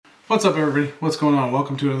What's up, everybody? What's going on?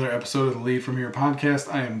 Welcome to another episode of the Lead From Here podcast.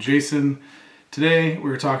 I am Jason. Today,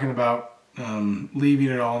 we're talking about leaving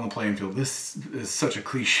it all on the playing field. This is such a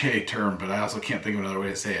cliche term, but I also can't think of another way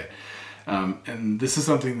to say it. And this is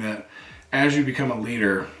something that, as you become a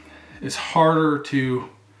leader, is harder to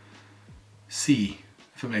see,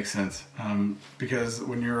 if it makes sense. Because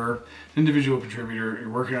when you're an individual contributor, you're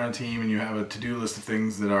working on a team and you have a to-do list of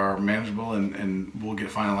things that are manageable and will get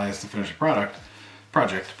finalized to finish a project,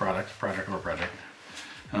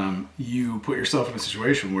 you put yourself in a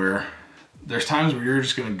situation where there's times where you're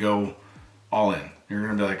just going to go all in. You're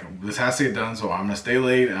going to be like, this has to get done, so I'm going to stay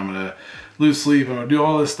late, I'm going to lose sleep, I'm going to do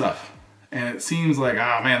all this stuff. And it seems like,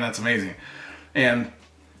 oh man, that's amazing. And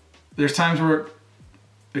there's times where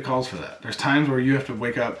it calls for that. There's times where you have to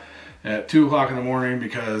wake up at 2 o'clock in the morning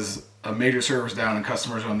because a major server's down and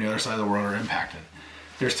customers on the other side of the world are impacted.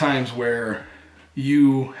 There's times where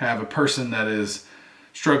you have a person that is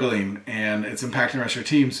struggling and it's impacting the rest of your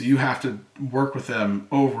team, so you have to work with them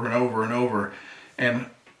over and over and over and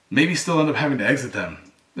maybe still end up having to exit them.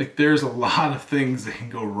 Like, there's a lot of things that can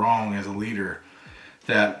go wrong as a leader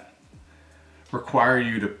that require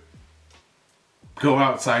you to go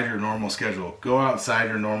outside your normal schedule, go outside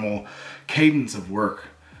your normal cadence of work,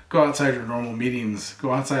 go outside your normal meetings,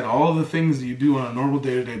 go outside all of the things that you do on a normal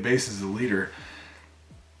day-to-day basis as a leader.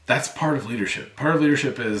 That's part of leadership. Part of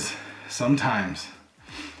leadership is sometimes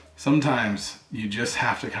you just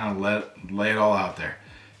have to kind of lay it all out there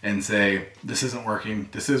and say, this isn't working,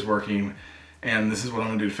 this is working, and this is what I'm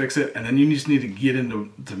gonna do to fix it. And then you just need to get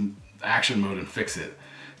into action mode and fix it.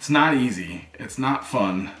 It's not easy, it's not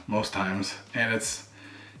fun most times, and it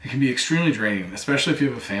can be extremely draining, especially if you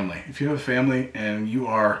have a family. If you have a family and you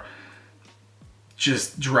are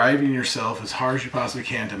just driving yourself as hard as you possibly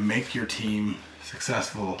can to make your team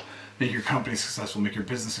successful, make your company successful, make your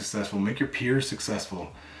business successful, make your peers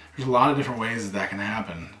successful. There's a lot of different ways that can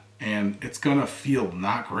happen, and it's gonna feel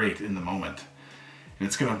not great in the moment, and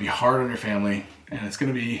it's gonna be hard on your family, and it's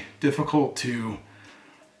gonna be difficult to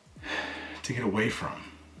get away from.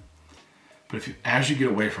 But as you get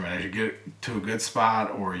away from it, as you get to a good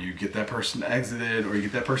spot, or you get that person exited, or you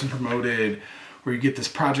get that person promoted, or you get this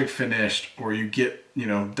project finished, or you get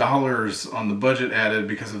dollars on the budget added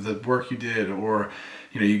because of the work you did, or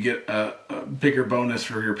you get a bigger bonus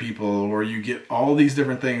for your people, or you get all these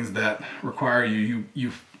different things that require you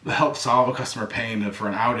help solve a customer pain for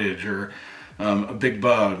an outage or a big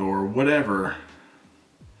bug or whatever.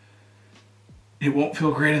 It won't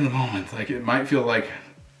feel great in the moment. Like, it might feel like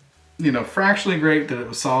fractionally great that it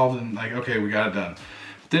was solved and like, okay, we got it done.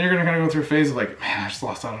 But then you're gonna kind of go through a phase of like, man, I just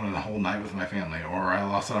lost out on a whole night with my family, or I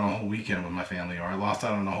lost out on a whole weekend with my family, or I lost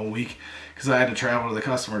out on a whole week because I had to travel to the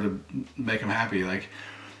customer to make them happy. Like,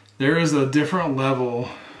 there is a different level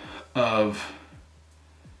of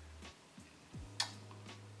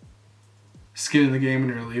skin in the game when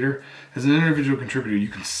you're a leader. As an individual contributor, you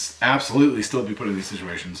can absolutely still be put in these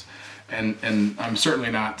situations. And I'm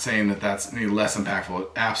certainly not saying that that's any less impactful. It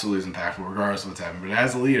absolutely is impactful regardless of what's happening. But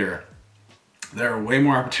as a leader, there are way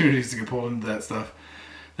more opportunities to get pulled into that stuff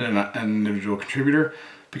than an individual contributor,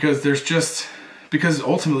 because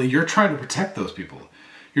ultimately you're trying to protect those people.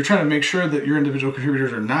 You're trying to make sure that your individual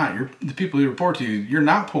contributors are not, the people who report to you, you're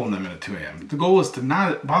not pulling them in at 2 a.m. The goal is to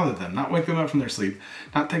not bother them, not wake them up from their sleep,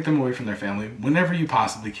 not take them away from their family whenever you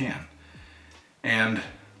possibly can. And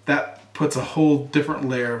that puts a whole different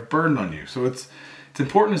layer of burden on you. So it's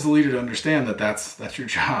important as a leader to understand that that's your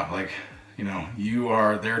job. Like, you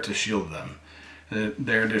are there to shield them.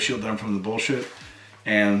 There to shield them from the bullshit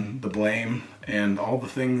and the blame and all the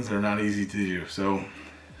things that are not easy to do. So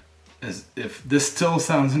if this still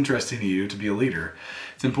sounds interesting to you to be a leader,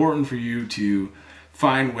 it's important for you to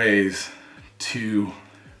find ways to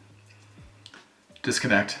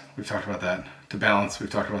disconnect. We've talked about that. To balance. We've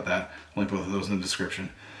talked about that. I'll link both of those in the description.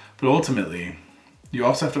 But ultimately, you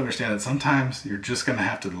also have to understand that sometimes you're just going to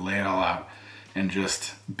have to lay it all out and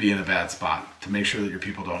just be in a bad spot to make sure that your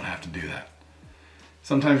people don't have to do that.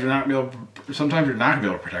 Sometimes you're not going to be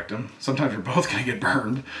able to protect them. Sometimes you're both going to get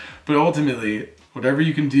burned. But ultimately, whatever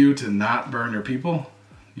you can do to not burn your people,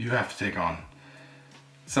 you have to take on.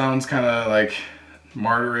 Sounds kind of like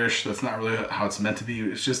martyrish. That's not really how it's meant to be.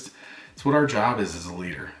 It's what our job is as a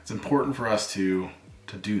leader. It's important for us to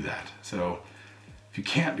do that. So if you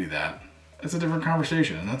can't do that, it's a different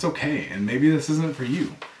conversation, and that's okay. And maybe this isn't for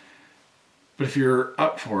you. But if you're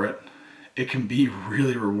up for it, it can be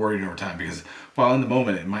really rewarding over time, because while in the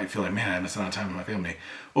moment it might feel like, man, I'm missing out on time with my family,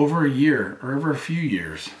 over a year or over a few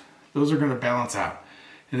years, those are going to balance out.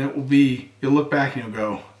 And it will be, you'll look back and you'll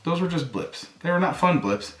go, those were just blips. They were not fun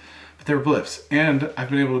blips, but they were blips. And I've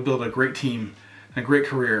been able to build a great team and a great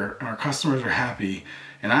career, and our customers are happy,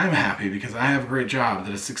 and I'm happy because I have a great job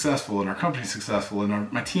that is successful, and our company's successful,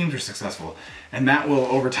 and my teams are successful. And that will,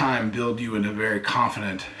 over time, build you into a very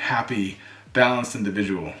confident, happy, balanced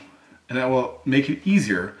individual. And that will make it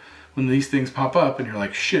easier when these things pop up and you're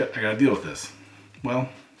like, shit, I gotta deal with this. Well,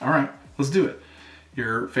 all right, let's do it.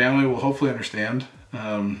 Your family will hopefully understand.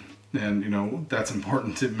 And, you know, that's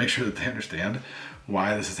important to make sure that they understand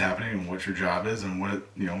why this is happening and what your job is and what,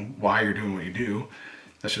 you know, why you're doing what you do.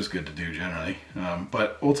 That's just good to do generally.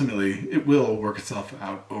 But ultimately, it will work itself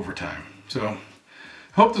out over time. So I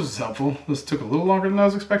hope this was helpful. This took a little longer than I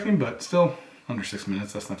was expecting, but still under 6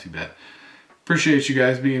 minutes. That's not too bad. Appreciate you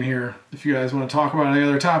guys being here. If you guys want to talk about any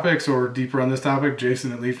other topics or deeper on this topic,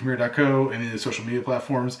 jason@leadfromhere.co, any of the social media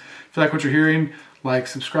platforms. If you like what you're hearing, like,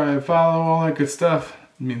 subscribe, follow, all that good stuff.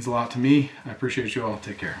 It means a lot to me. I appreciate you all.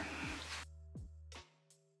 Take care.